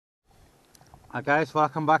Hi guys,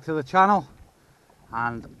 welcome back to the channel,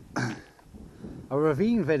 and a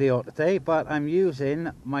ravine video today, but I'm using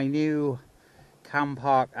my new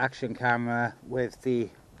Campark action camera with the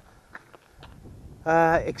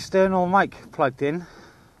external mic plugged in,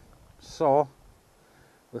 so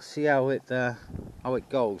we'll see how it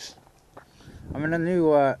goes. I'm in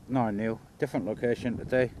a different location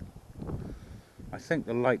today. I think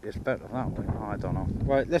the light is better that way. Oh, I don't know.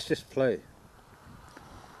 Right, let's just play.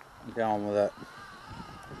 Get on with it.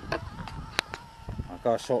 I've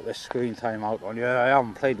got to sort this screen time out on you. I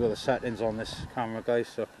haven't played with the settings on this camera, guys,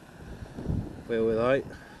 so bear with it.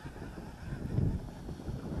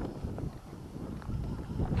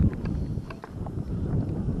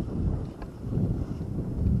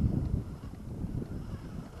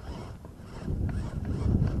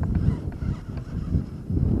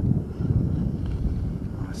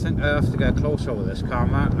 I think I have to get closer with this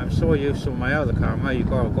camera. I'm so used to my other camera, you've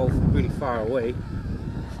got to go really far away.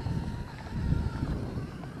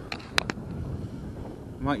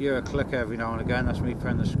 Might hear a click every now and again, that's me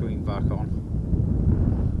putting the screen back on.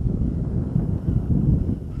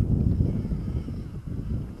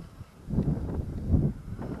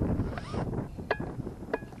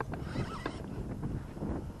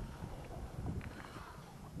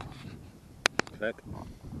 Click.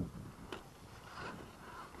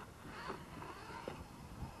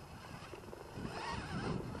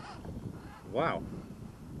 Wow.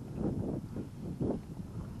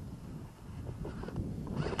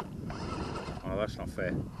 Oh, that's not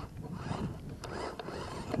fair.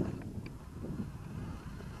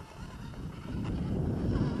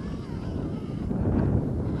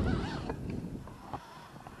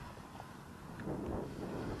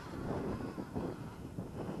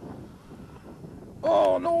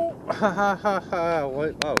 Oh no! Ha ha ha ha!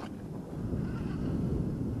 Wait, oh.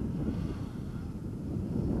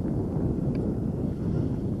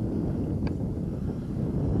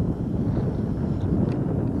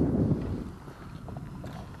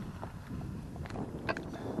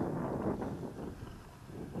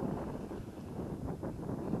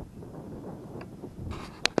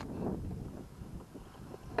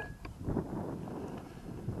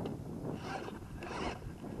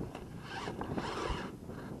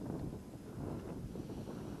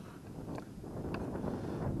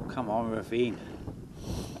 Come on, Ravine.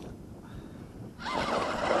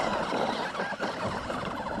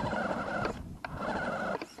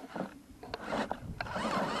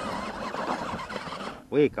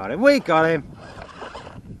 We got him, we got him!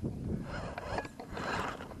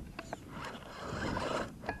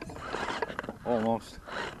 Almost.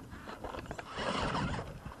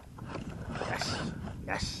 Yes,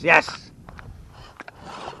 yes, yes!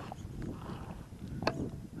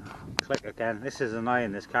 Click again. This is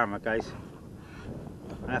annoying, this camera, guys.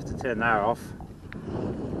 I have to turn that off.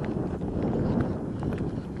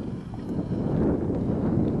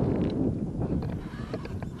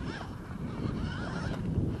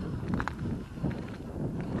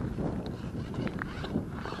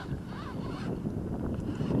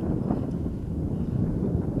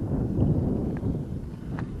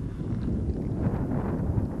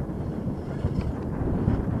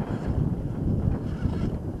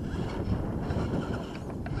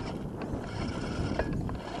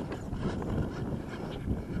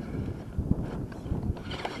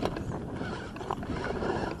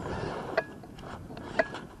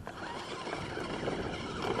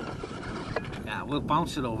 We'll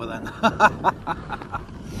bounce it over then.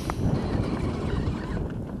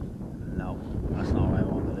 No, that's not what I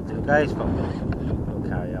wanted to do, guys, but we'll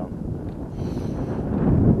carry on.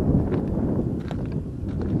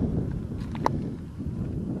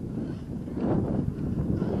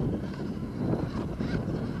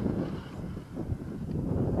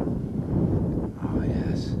 Oh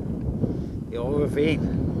yes, the old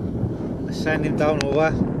ravine. I send him down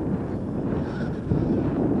over.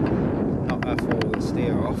 Forward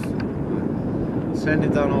steer off, send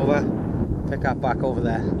it down over, pick up back over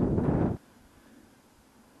there.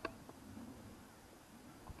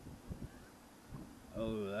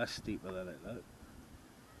 Oh, that's steeper than it looked.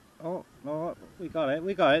 Oh no, we got it,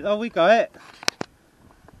 oh we got it.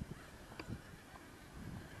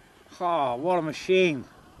 Oh, what a machine.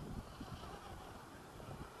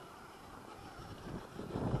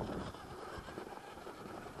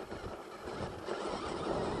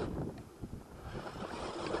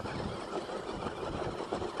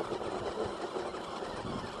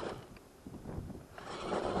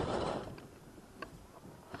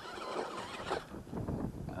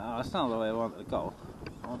 That's not the way I want to go.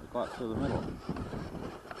 I want to go out through the middle.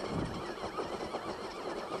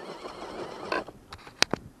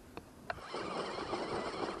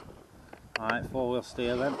 Alright, 4-wheel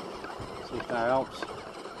steer then. See if that helps.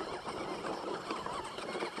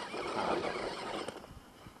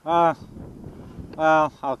 Well,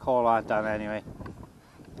 I'll call that done anyway.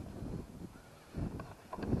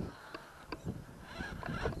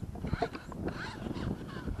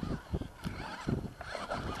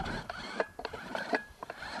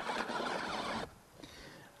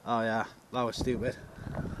 Oh yeah, that was stupid.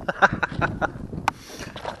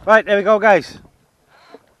 Right, there we go guys.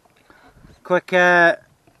 Quick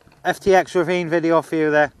Ftx Ravine video for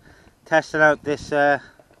you there. Testing out this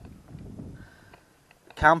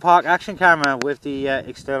Campark action camera with the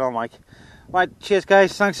external mic. Right, cheers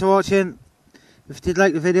guys, thanks for watching. If you did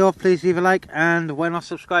like the video, please leave a like, and why not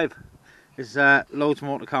subscribe? There's loads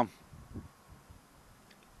more to come.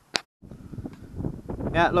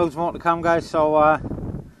 Yeah, loads more to come guys, so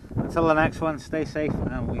until the next one, stay safe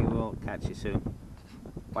and we will catch you soon.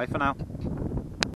 Bye for now.